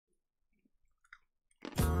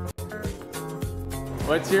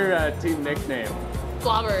What's your team nickname?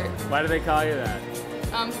 Blobber. Why do they call you that?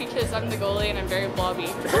 Because I'm the goalie and I'm very blobby.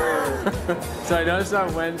 So I noticed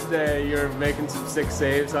on Wednesday you were making some sick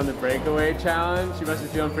saves on the breakaway challenge. You must be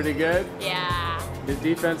feeling pretty good. Yeah. Is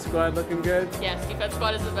defense squad looking good? Yes, defense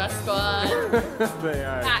squad is the best squad. They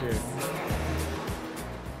are, Facts. too.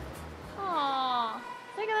 Aww.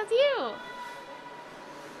 Look, that's you.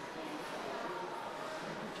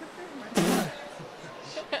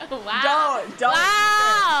 Wow. Don't.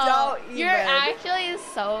 Wow. Don't even. You're actually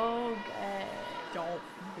so good. Don't.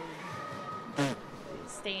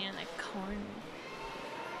 Stay in the corner.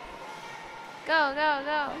 Go, go,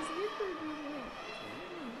 go.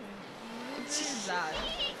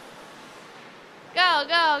 Go,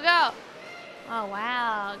 go, go. Oh,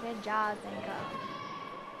 wow. Good job, Zenko.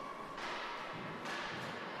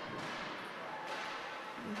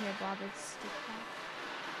 You hear Blobber's stupid.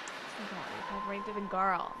 It's right to the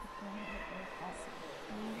girl.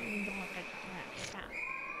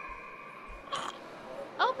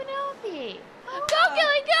 Oh, Penelope. Go,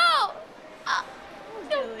 Gilly, go.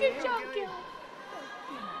 Go, good job, Gilly.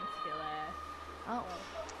 Oh.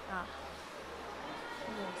 Ah.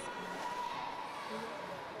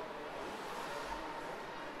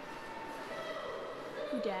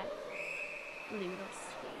 Who dat? Little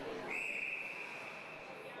sweet.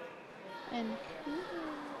 And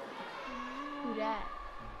who dat?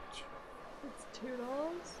 It's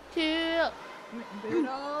Toodles. Toodle.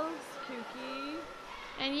 Boodles. Kooky.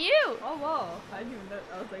 And you. Oh, whoa. I didn't even know.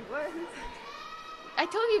 I was like, what? I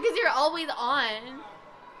told you because you're always on.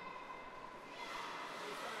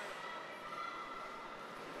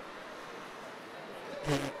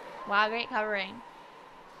 Wow, great covering.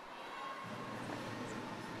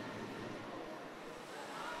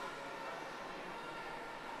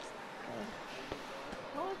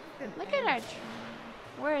 Look at our tree.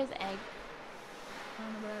 Where is Egg? I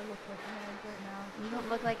don't know what I look like right now. You don't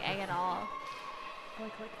look like Egg at all. I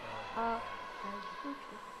look like Okay.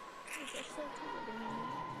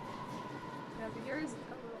 yeah, but yours is a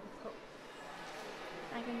little coat.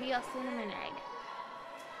 I can be a cinnamon egg.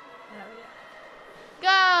 Oh, yeah.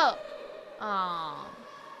 Go! Aww.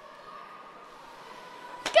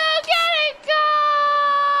 Go get it! Go!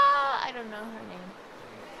 I don't know her name.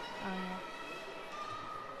 Oh, yeah.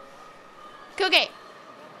 Cookie!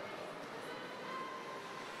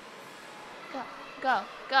 Go, go,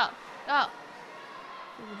 go, go.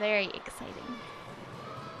 This is very exciting.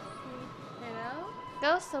 Hello?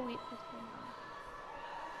 Go, sweet potato.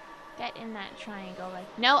 Get in that triangle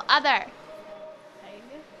like no other. Egg?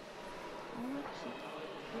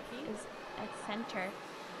 She is at center.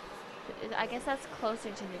 I guess that's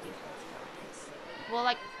closer to the defense squad. Well,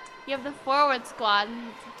 like, you have the forward squad.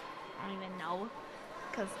 I don't even know.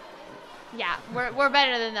 Because, yeah, we're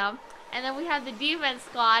better than them. And then we have the defense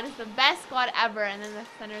squad. It's the best squad ever. And then the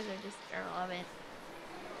centers are just irrelevant.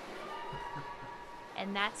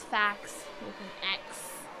 And that's facts with an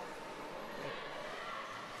X.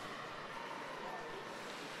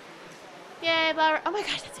 Yay, Blabber. Oh my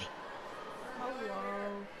gosh, that's me.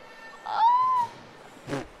 Hello.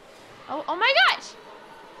 Oh. Oh my gosh.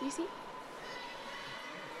 Do you see?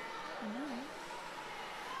 I know, right?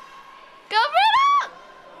 Go Bruno!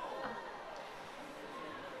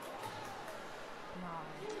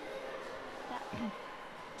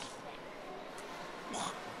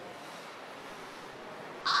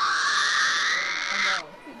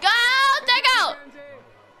 Go, Deco!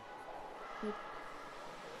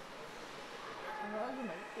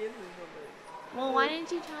 Well, why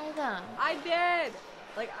didn't you try them? I did.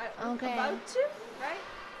 Like I was Okay. about to, right?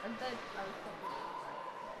 And then I was thinking,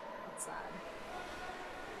 that's sad.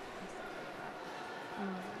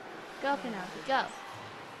 Go, Penelope, go.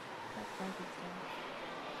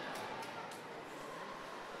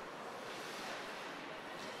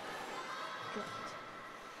 Good.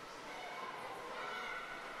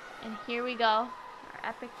 And here we go. Our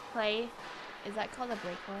epic play. Is that called a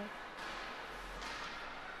breakaway?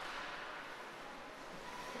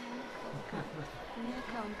 In the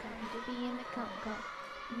come, to be in the come.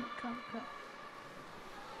 In the come.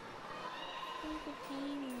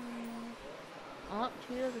 Oh,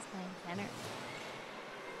 Toodles is playing center.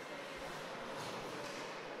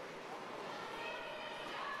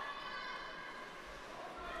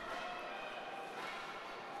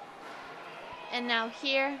 And now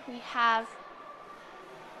here we have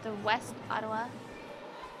the West Ottawa.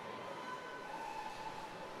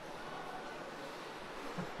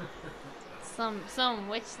 Some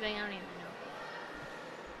witch thing, I don't even know.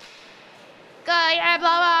 Go, yeah,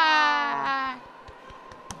 blah, blah.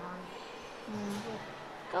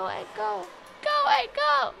 Go, Ed, go. Go, Ed,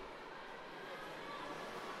 go.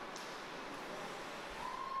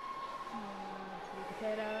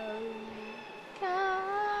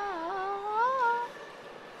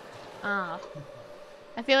 Oh.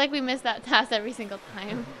 I feel like we miss that task every single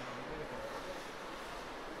time.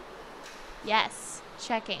 Yes,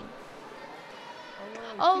 checking.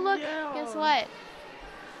 Oh look, guess what?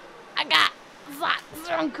 I got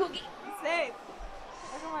some cookie. Same.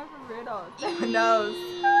 Look at my burritos. Nose.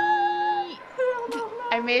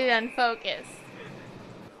 I made it unfocused.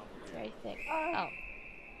 It's very thick. Oh. I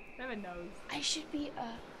have a nose. I should be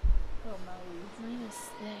Little nose. mine is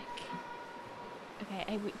thick. Okay,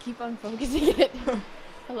 I keep on focusing it.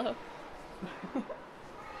 Hello.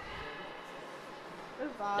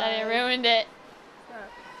 Goodbye. That I ruined it.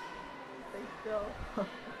 Stay still.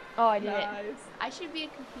 Oh, I did it. Nice. I should be a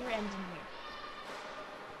computer engineer.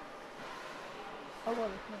 Oh, well,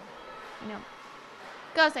 no. I know.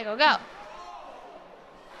 Go, Psycho, go.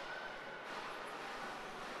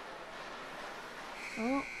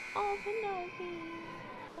 Oh, oh, Penelope.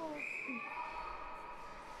 Oh.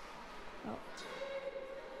 Oh.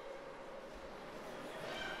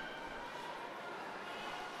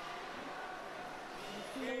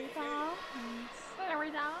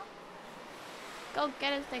 Go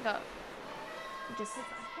get it, Psycho. Just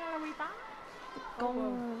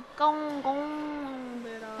gong, gong, gong.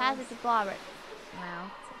 Pass it to Blobbert.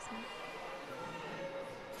 Wow, so smart.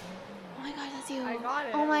 Oh my god, that's you. I got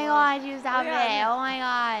it. Oh my Well, god, you stopped yeah, it. Oh my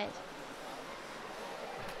god.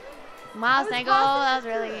 Wow, Psycho, that was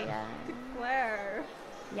really good. To Claire.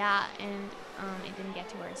 Yeah, and it didn't get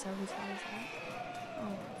to her, so whose fault is that?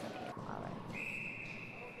 Oh, it's okay,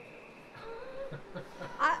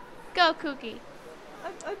 Blobbert. Go, Cookie. I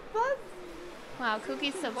thought Wow,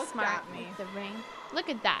 Cookie's so looked smart at me. with the ring. Look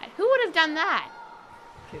at that. Who would have done that?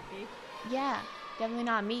 Cookie. Yeah, definitely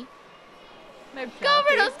not me. No, Go,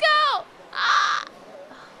 Riddles, go! Ah!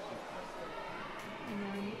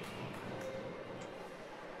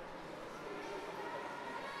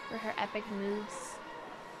 For her epic moves.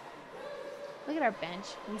 Look at our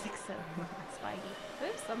bench. We look so swaggy.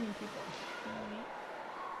 There's so many people.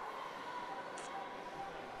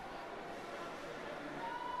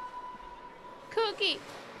 Cookie!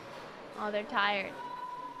 Oh, they're tired.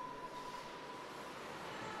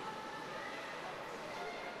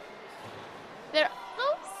 They're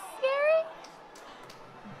so scary.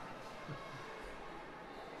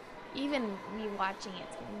 Even me watching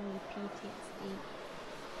it's giving me PTSD.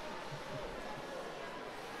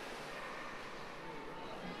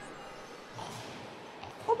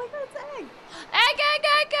 Oh my god, it's egg! Egg, egg,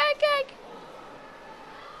 egg, egg, egg!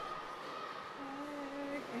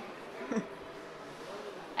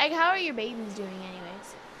 Egg, how are your babies doing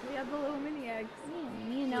anyways? We have the little mini eggs.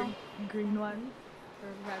 Yeah, you know. Green ones. Or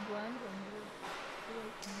red ones.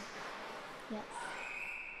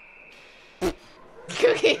 Yes.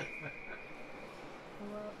 Cookie!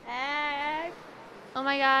 Hello, egg! Oh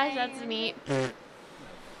my gosh, that's neat.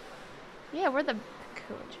 Yeah, we're the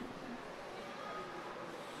cool children.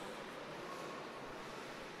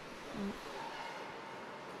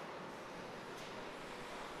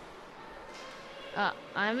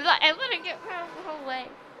 I'm gonna get out of the whole way.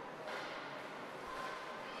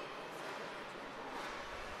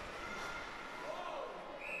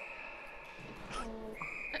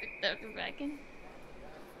 Dr. Bracken.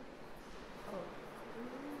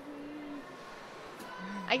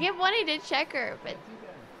 I get wanting to check her, but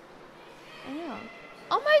I know.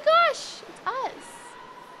 Oh my gosh, it's us.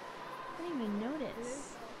 I didn't even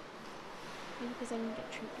notice. Maybe because I didn't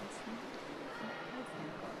get treated.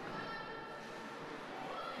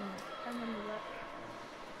 I remember that.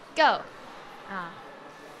 Go. Ah.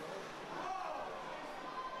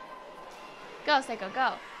 Go, Psycho,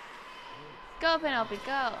 go. Go, Penelope,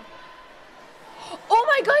 go. Oh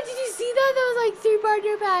my god, did you see that? That was like 3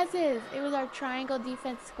 partner passes. It was our triangle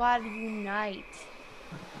defense squad unite.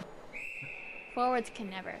 Forwards can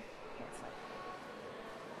never.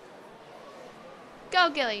 Go,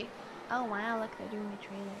 Gilly. Oh wow, look, they're doing the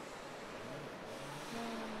trailer.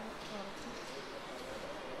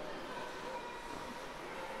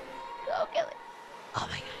 Go, Gilly. Oh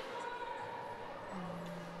my god.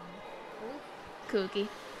 Cookie.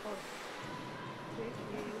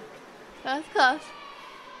 That's close.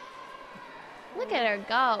 Look at her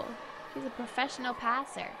go. She's a professional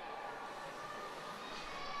passer.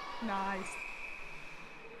 Nice.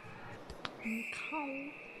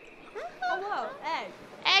 Oh, whoa, egg.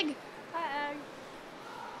 Egg. Hi, egg.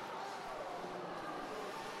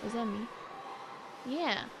 Is that me?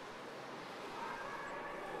 Yeah.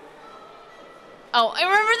 Oh, I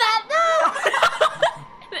remember that. No.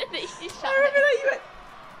 And then she shot I remember it. that you went.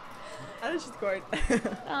 I know she scored.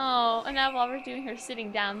 Oh, and now while we're doing her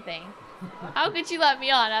sitting down thing. How could you let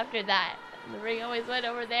me on after that? The ring always went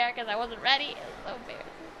over there because I wasn't ready. It was so embarrassing.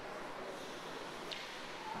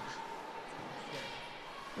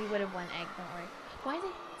 We would have won egg, don't worry. Why is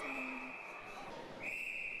it?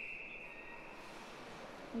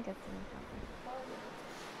 I think that's gonna happen.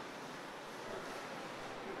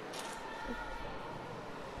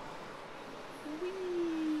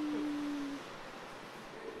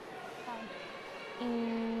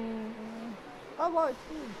 Oh, wow, it's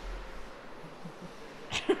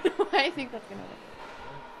Why I think that's gonna work.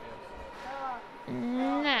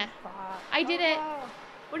 Nah. I did it.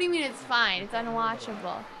 What do you mean it's fine? It's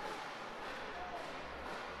unwatchable.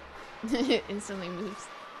 It instantly moves.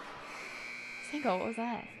 Single, what was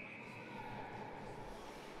that?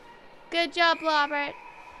 Good job, Robert.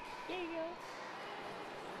 There you go.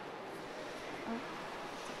 Oh.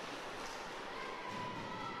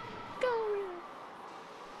 Go.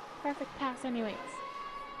 Perfect pass anyways.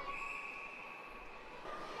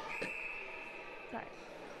 Sorry.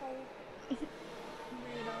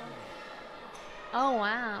 Oh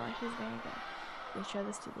wow, she's very good. They show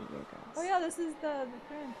this to the year girls. Oh yeah, this is the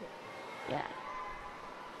current kid. Yeah.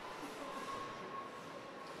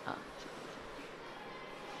 Oh.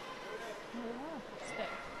 Stay.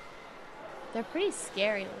 They're pretty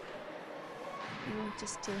scary looking. Even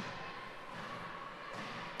just to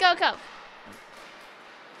go.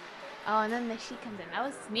 Oh, and then the she comes in. That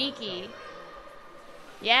was sneaky.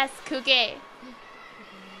 Yes, Cookie.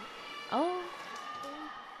 Oh.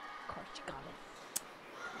 Of course you got it.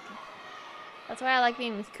 Okay. That's why I like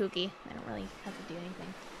being with Cookie. I don't really have to do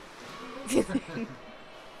anything. Just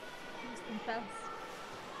confess.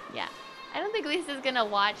 Yeah. I don't think Lisa's gonna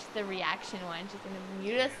watch the reaction one. She's gonna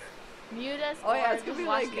mute us. Oh yeah, or it's gonna just be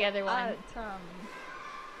watch like the other one. at,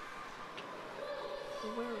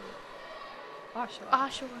 where were we? Oshawa.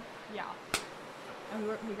 Oshawa. Yeah. And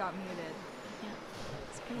we got muted. Yeah.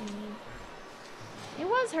 It's pretty mean. It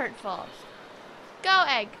was hurtful. Go,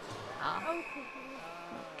 egg. Oh. Oh,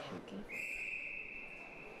 Cookie.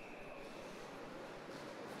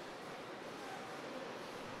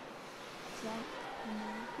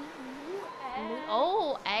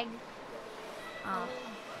 Oh, egg. Oh.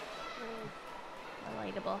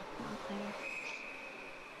 Relatable. Non-player.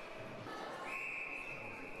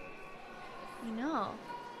 I know.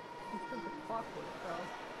 it's because the clock was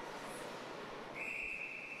broke.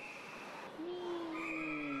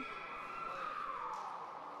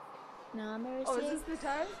 Number Oh, 6. is this the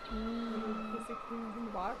time? The 16 is in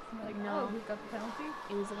the box? And you're like, No. oh, who got the penalty?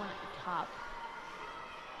 It was the one at the top.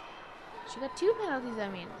 She got 2 penalties, I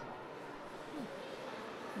mean.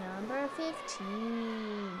 Number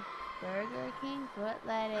 15. Burger King foot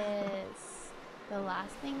lettuce. The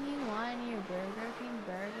last thing you want in your Burger King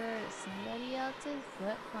burger is somebody else's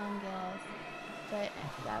foot fungus. But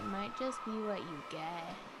that might just be what you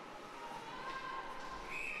get.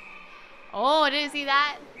 Oh, did you see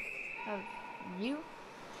that? Oh, you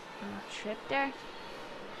tripped her.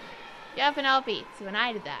 Yeah, Penelope. See, when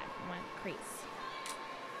I did that, I went crease.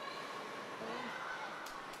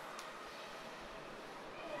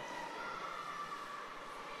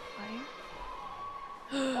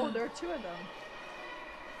 Oh, there are 2 of them.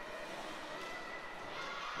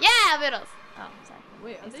 Yeah, Vittles. Oh, sorry.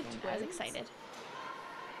 Wait, are they I was twins? excited.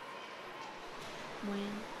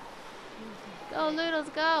 When? Go, Loodles,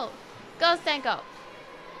 go. Go, Stanko.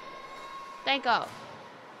 Stanko.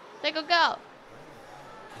 Stanko, go.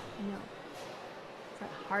 No. It's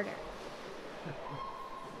like harder.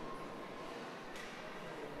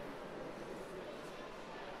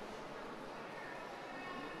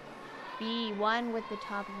 Be one with the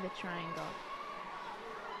top of the triangle.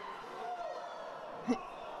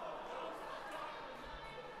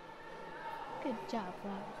 Good job,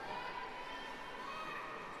 Rob.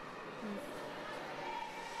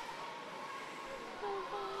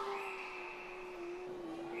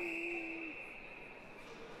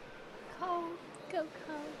 Go.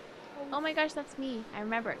 Oh my gosh, that's me. I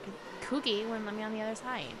remember it. Cookie wouldn't let me on the other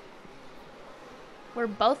side. We're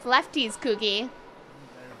both lefties, Cookie.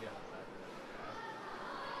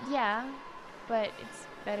 Yeah, but it's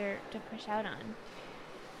better to push out on.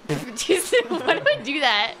 Why do I do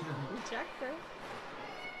that? Reject her.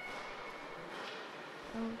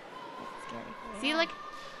 Oh, that's scary. See, like,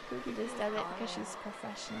 Cookie just does it because she's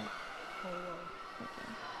professional. Okay.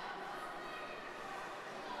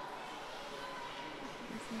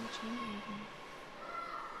 It's not changing anything.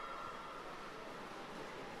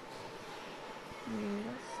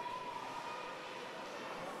 Noodles.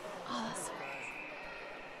 Oh, that's so nice.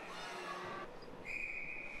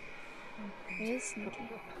 It is sneaky.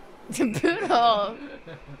 Boodle!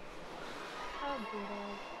 Oh,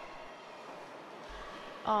 Boodle.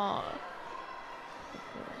 Oh.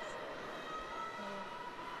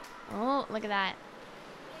 Oh, look at that.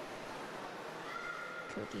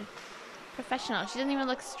 Cookie. Professional. She doesn't even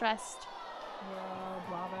look stressed. Whoa,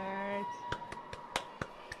 Robert.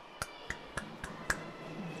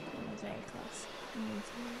 That was very close.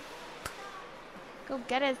 Go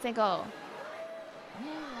get it, Sego.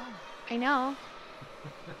 I know.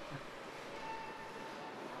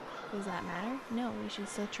 Does that matter? No, we should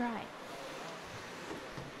still try.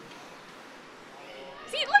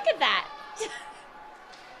 See, look at that!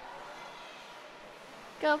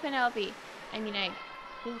 Go, Penelope. I mean, Egg.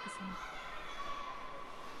 They look the same.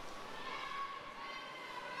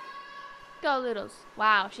 Go, Loodles.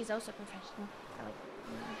 Wow, she's also professional. I like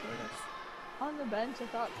Loodles. On the bench, I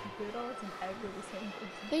thought Doodles and Egg were the same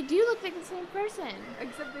person. They do look like the same person.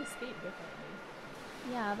 Except they skate differently.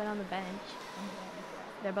 Yeah, but on the bench.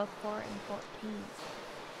 They're both 4 and 14.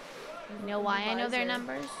 You know why I know their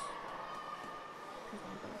numbers?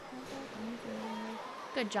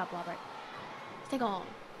 Good job, Robert. Stay on.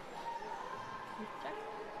 Check.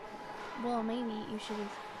 Well, maybe you should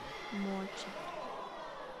have more checked.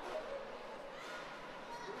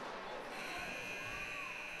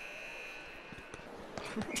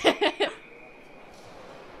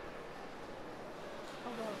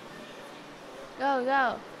 Go,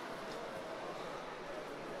 go.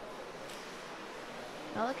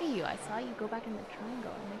 Now look at you. I saw you go back in the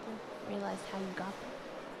triangle and never realized how you got there.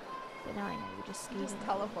 But now I know you just skated. You just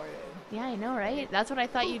teleported. Yeah, I know, right? That's what I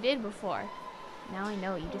thought you did before. Now I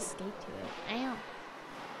know. You just skate to it. Ow.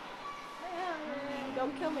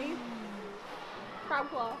 Don't kill me. Crab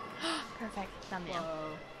claw. Perfect. Thumbnail.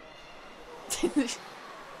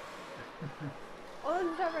 Oh,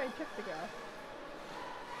 this is how I tricked the girl.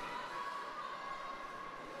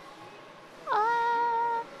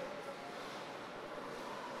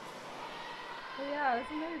 Oh yeah,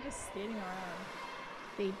 isn't they just skating around?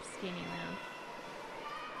 Babe skating around.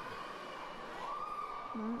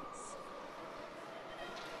 Once.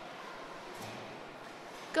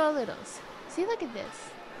 Go, Littles. See, look at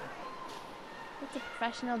this. It's a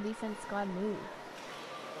professional defense squad move.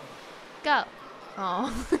 Go.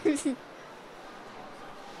 Oh.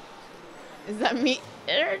 Is that me?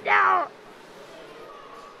 No.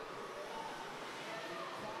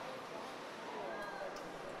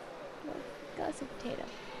 Go, sweet potato.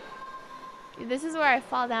 Dude, this is where I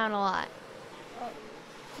fall down a lot.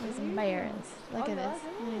 It's embarrassed. Look at this.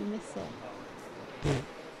 I miss it.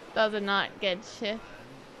 That was a not good shit.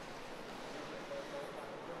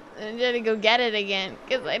 I'm gonna go get it again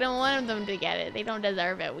because I don't want them to get it. They don't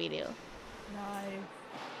deserve it. We do. Nice.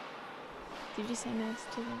 Did you say nice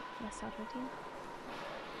to the West Soccer team?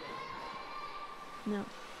 No.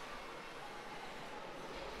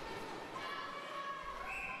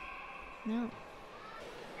 No.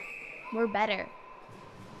 We're better.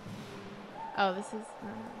 Oh, this is. No,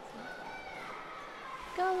 no, it's not.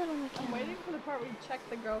 Go, little McKenna. I'm waiting for the part where you check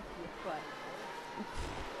the girl for your foot.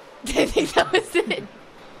 I think that was it.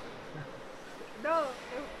 No.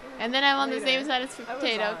 And then I'm on the later. same side as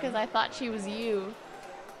Potato because I thought she was you.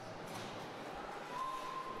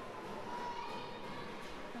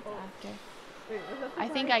 That's after. Wait, was that the I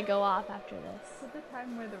think I go off after this. Was that the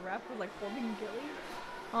time where the ref was like holding Gilly?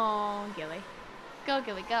 Oh, Gilly. Go,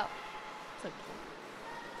 Gilly, go. So cute.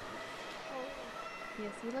 Oh.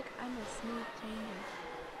 Yes, you look, I'm a smooth changer.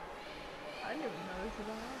 I didn't even notice it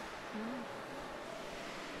all.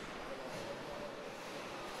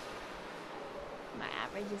 My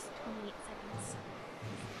average is 28 seconds.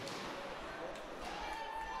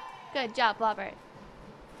 Good job, Robert.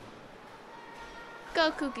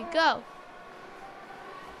 Go, Cookie, go.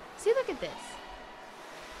 See, look at this.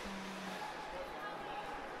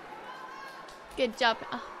 Good job.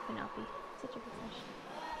 Oh, Penelope. Such a professional.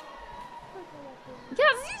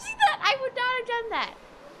 Yes, you see that? I would not have done that.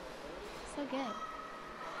 So good.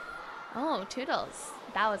 Oh, Toodles.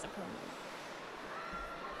 That was a pro move.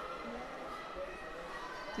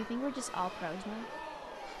 Do you think we're just all pros now?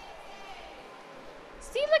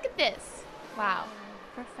 See, look at this. Wow.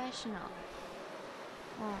 Professional.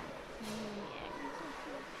 Oh.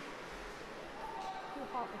 Too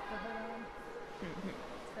hot with the hood on.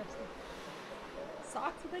 Especially.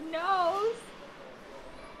 Socks with a nose.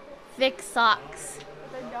 Thick socks.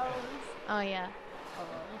 With a nose. Oh, yeah. Oh,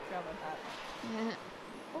 I forgot about that.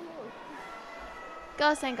 Oh. Go,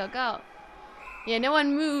 Senko, go. Yeah, no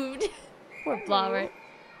one moved. Poor Blobert.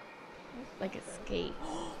 Like a skate.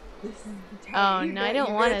 This is the Oh, time. no, I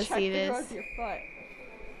don't want to see this. With your foot. I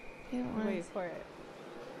don't wanna Wait see- for it.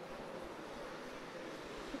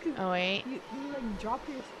 Oh, wait. You like drop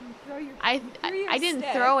your, you throw your. I you threw your didn't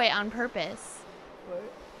stick. throw it on purpose. for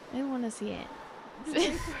it. I don't want to see it. Just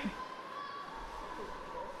wait for it.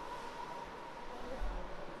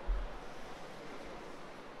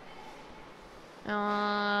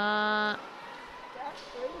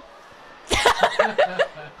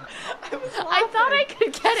 I thought I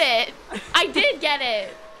could get it. I did get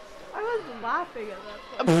it. I was laughing at that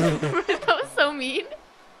point. That was so mean.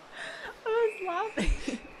 I was laughing.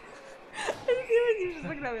 I feel like you were just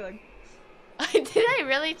looking at me like, Did I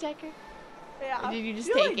really check her? yeah. Or did you just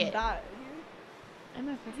I feel take like it? That. I'm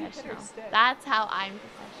a hit her professional. stick. That's how I'm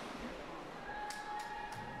professional.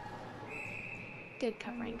 Good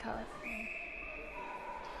covering color.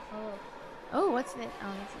 Oh. Oh, what's this?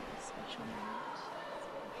 Oh, this is a special moment.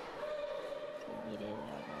 So you need it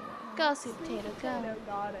over. Go, sweet potato, go.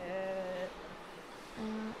 Got it.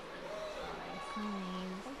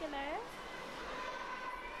 Fine. Look at it.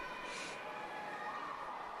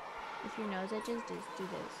 If your nose itches, just do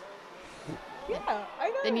this. Yeah, I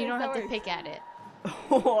know. Then you don't that have to works. pick at it.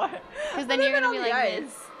 What? Because then you're gonna be like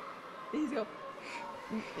this. These go.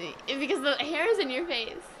 Because the hair is in your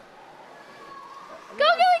face. Go,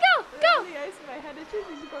 Gilly, go! Go! The ice in my head, it's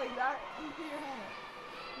just go like that into your hand.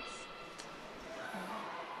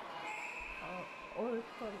 Oh, or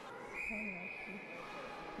it's like,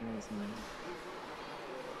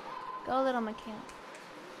 go, little Michaela.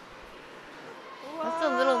 That's the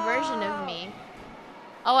little version of me.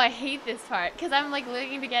 Oh, I hate this part because I'm like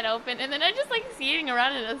looking to get open and then I just like skating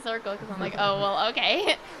around in a circle because I'm like, oh, well,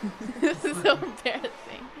 okay. This is so embarrassing.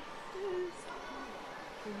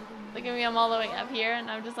 Look at me, I'm all the way up here and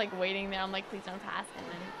I'm just like waiting there. I'm like, please don't pass. And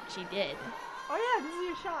then she did. Oh yeah, this is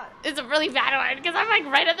your shot. It's a really bad one because I'm like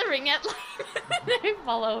right at the ringette line and I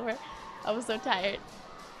fall over. I was so tired.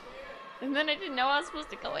 And then I didn't know I was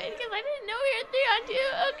supposed to go in because I didn't know we were 3 on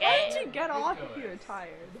 2. Okay. Why did you get off if you were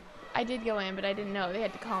tired? I did go in, but I didn't know. They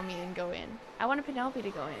had to call me and go in. I wanted Penelope to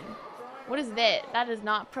go in. What is that? That is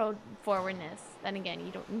not pro forwardness. Then again,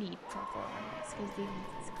 you don't need pro forwardness because these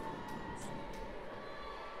schools.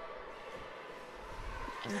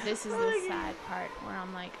 And this is the sad part where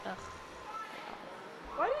I'm like, ugh.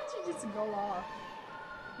 Why didn't you just go off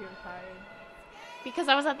if you were tired? Because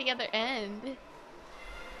I was at the other end.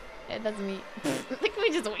 Yeah, that's me. Look at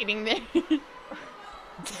me just waiting there.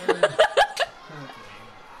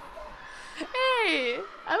 Hey,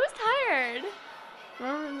 I was tired.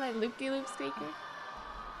 Remember my loop-de-loop speaker?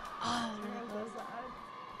 Oh, that was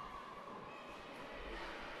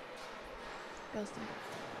ghosting.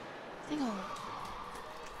 Single.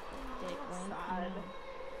 Dick wink. Sad.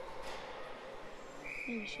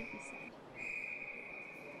 Yeah, you should be sad.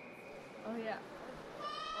 Oh yeah.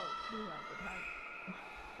 Oh, we went the time.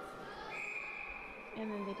 And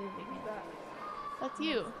then they did it again. That. That's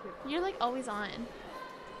you. You're like always on.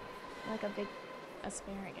 Like a big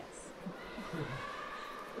asparagus.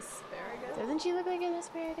 Asparagus? Doesn't she look like an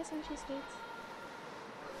asparagus when she skates?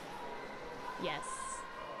 Yes.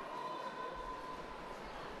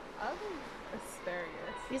 I don't think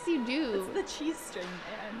asparagus. Yes, you do. It's the cheese string,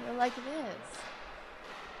 man. You're like this.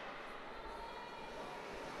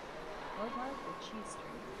 Or like the cheese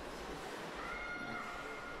string.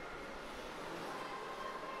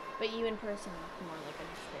 But you in person look more like an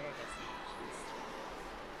asparagus than a cheese string.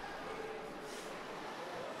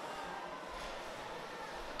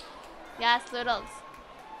 Yes, Littles.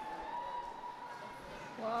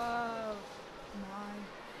 Whoa.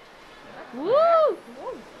 Woo!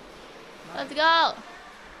 Whoa. Let's go.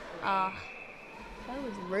 Ah, that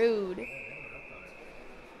was rude.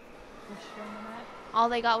 All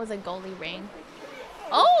they got was a goalie ring.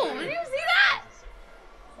 Oh, did you see that?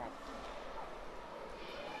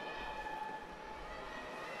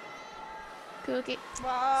 Cookie.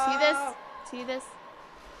 Wow. See this? See this?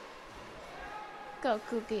 Go,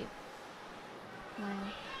 Cookie. Wow.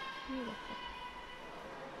 Beautiful.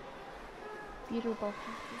 Beautiful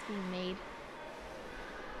passes being made.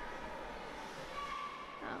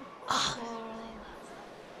 Oh. Oh, this really loves it.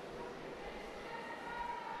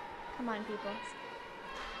 Come on, people.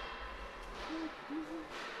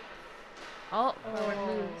 Oh, forward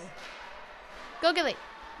moves. Go, Gilly.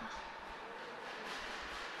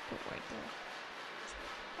 Good work there.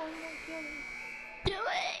 Oh, no, Gilly.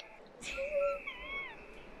 Gilly!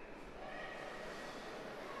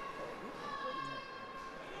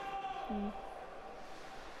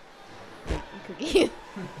 Cookie.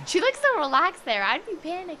 She looks so relaxed there. I'd be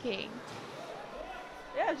panicking.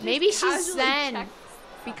 Yeah, Maybe she's casually zen. checked.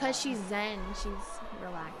 Because she's zen, she's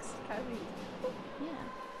relaxed. Casually, Yeah.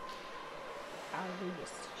 casually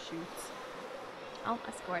just shoots. Oh,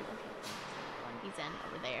 I scored. Okay. He's zen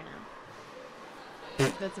over there now.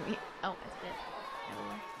 That's me. Oh, I spit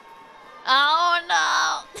everywhere. Oh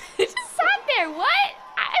no! It just sat there. What?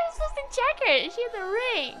 I was supposed to check her. She has a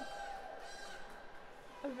ring.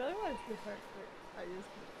 I really want to see the part, but I just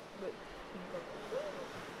like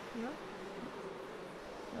you know?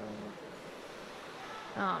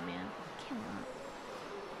 Oh man, cannot.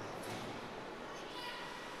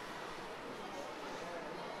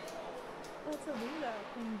 That's a Lula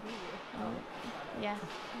Queen Bee. Oh, yeah.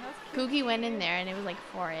 That's Cookie went in there and it was like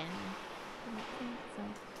foreign. So,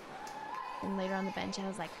 and later on the bench, I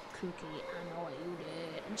was like, Cookie, I know what you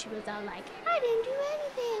did. And she was all like, I didn't do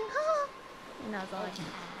anything, huh? And I was all like, ah.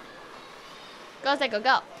 Go, Psycho,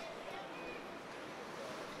 go.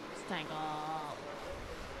 Psycho.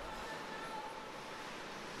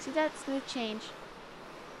 See that smooth change?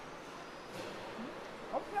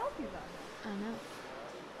 I'll help you then. I know.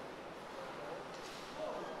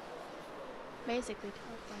 Basically,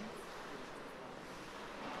 telephone.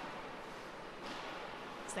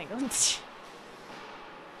 Psycho.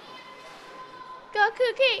 Go,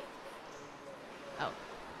 Cookie! Oh.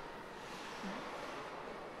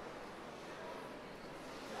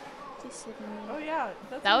 Just sitting there. Oh yeah,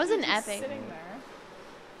 That was an just epic. Sitting there.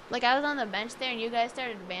 Like, I was on the bench there and you guys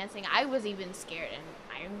started advancing. I was even scared and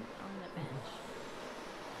I'm on the bench.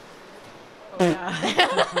 Oh yeah.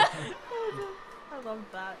 I love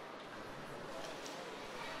that.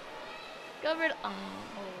 Go, Bird. Oh.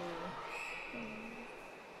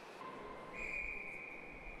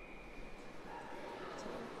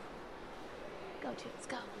 Go, Toots,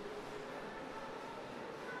 go.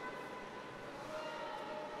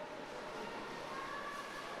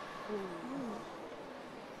 Ooh.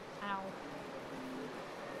 Ow.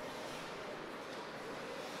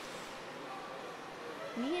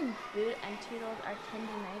 Me and Boot and Toodles are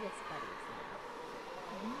tendinitis buddies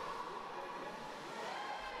now.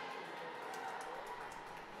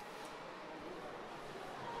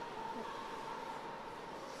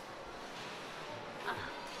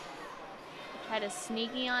 Try to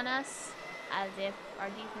sneaky on us as if our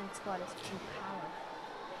defense squad is too powerful.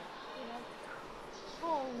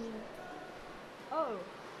 Oh. Oh.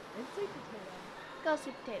 It's sweet potato. Go,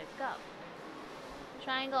 sweet potato, go.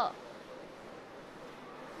 Triangle.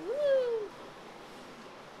 Woo!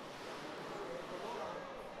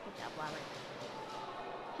 Good job, Robert.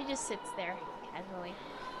 She just sits there casually.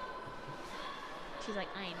 She's like,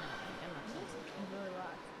 I know. I'm really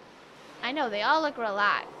relaxed. I know, they all look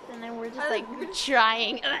relaxed. And then we're just like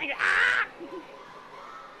trying. Like, ah!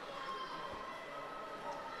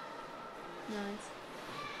 Nice.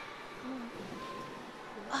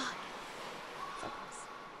 Oh, so close.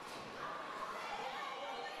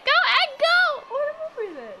 Go, Egg, go! What a movie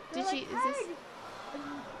is it? Did she, is this?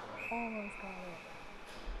 Almost got it.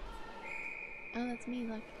 Oh, that's me,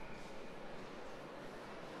 look.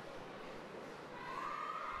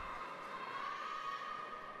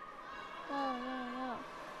 No, no, no.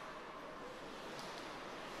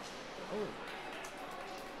 Oh.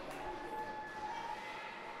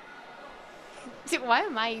 Dude, why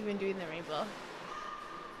am I even doing the rainbow?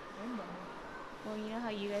 Rainbow. Well, you know how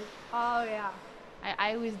you guys... Oh yeah.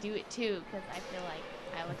 I always do it too, because I feel like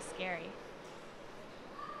I look scary.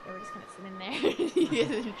 They were just kind of sitting there. You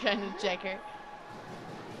guys are trying to check her.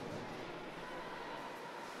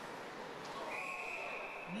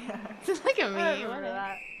 Yeah. Look at me. I remember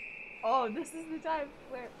that. Oh, this is the time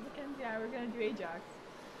where Mackenzie and I were gonna do Ajax.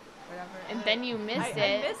 Whatever. And then you missed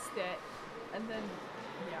it. I missed it. And then,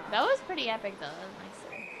 yeah. That was pretty epic though. That was nice.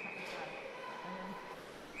 And then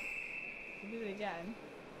we did it again.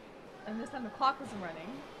 And this time the clock wasn't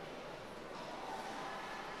running.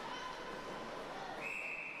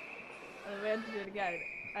 And then we had to do it again.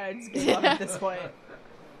 I just gave up at this point.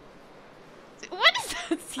 What is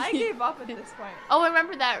that? I gave up at this point. Oh, I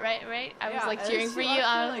remember that, right? I was Yeah, like and cheering she for you. left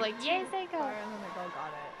I me, was like, yay, too Seiko. far, And then the girl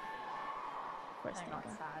got it. Poor And I got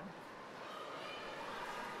Seiko. sad.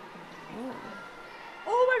 Ooh.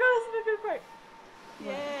 Oh my god, this is a good part!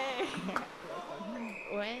 Yay!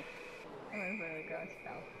 What? I went for the girl, she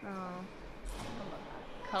fell. Oh. I love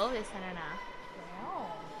that. Kobe center now. Wow.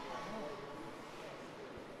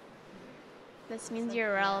 This means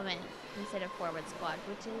you're irrelevant instead of forward squad,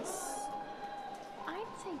 which is,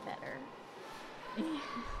 I'd say, better.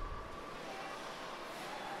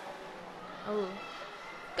 Oh.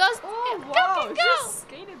 Go, Oh, go, wow! go, She go! just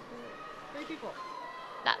skated through 3 people.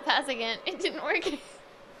 That pass again. It didn't work. You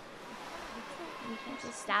can't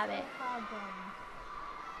just stab it.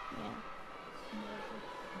 Yeah.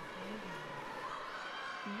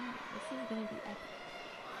 Yeah, this is gonna be epic.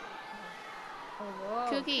 Oh, whoa.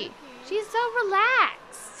 Cookie. She's so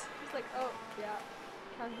relaxed. She's like, oh, yeah.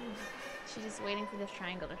 She's just waiting for this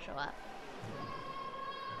triangle to show up.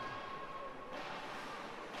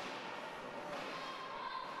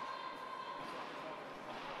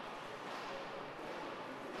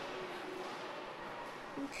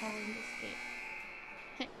 Calling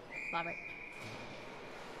escape. Robert.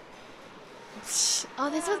 Oh,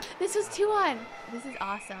 this was 2-on. This is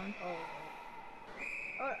awesome.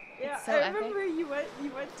 Yeah, It's so I epic. remember you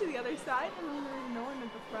went to the other side, and then there was no one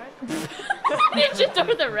at the front. Ninja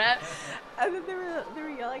through the rep. And then they were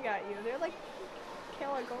yelling at you. They're like,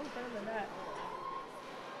 Kayla, go in front of the net.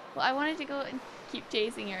 Well, I wanted to go and keep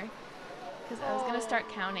chasing her because I was gonna start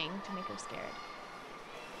counting to make her scared.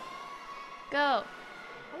 Go.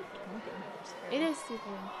 I was counting how they're scared. It is super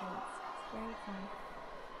intense. It's very fun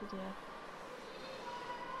to do.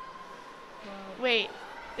 Wow. Wait,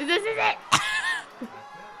 this is it.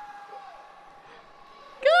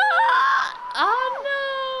 Go! Oh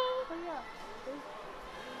no! Oh yeah.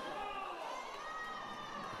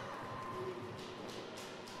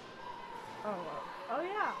 Oh wow. Oh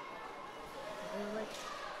yeah. They were like,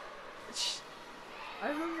 I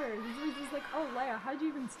remember he was just like, oh Leia, how'd you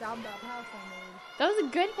even stab that pass on me? That was a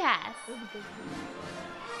good pass. That was a good thing.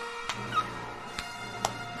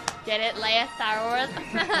 Get it, Leia, Star Wars?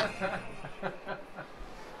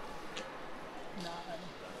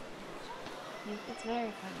 It's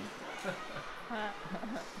very funny.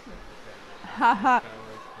 Haha.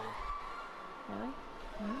 Really?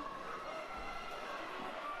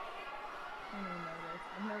 I don't know this.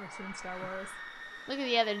 I've never seen Star Wars. Look at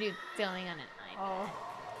the other dude filming on an iPad. Oh.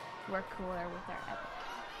 We're cooler with our epic.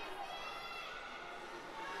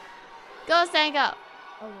 Go, Stango!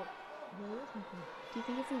 Oh, well, there is nothing. Do you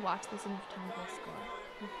think if we watch this enough time, we'll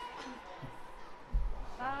score?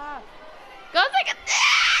 Ah! Go, Stango!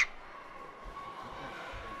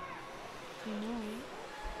 You know,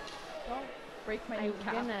 Don't break my I'm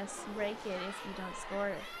kneecap. gonna break it if you don't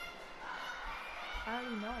score. I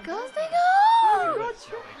already know. Go, Oh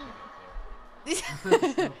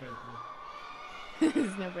Stango!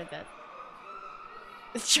 There's no princess.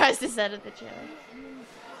 It tries to set up the trailer.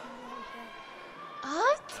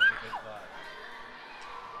 Oh,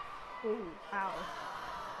 Ooh, ow.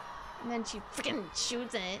 and then she freaking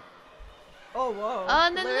shoots it. Oh, whoa. Oh,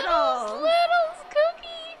 and then Little's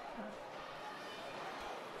cookie.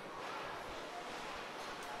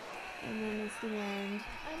 And then it's the end.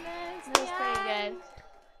 And then That was pretty good.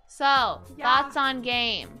 So, thoughts on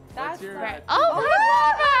game? That's your- right. Oh,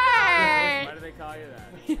 Why Robert! do they call you that?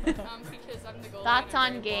 Because I'm the goalie. Thoughts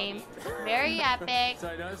on game? Very epic. So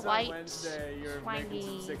I noticed Quite on Wednesday you were making some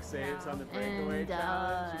swangy. 6 saves on the breakaway And,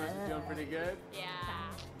 challenge. You must be doing pretty good. Yeah.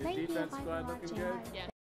 Your Thank you, defense bye for squad looking watching. good. Yeah.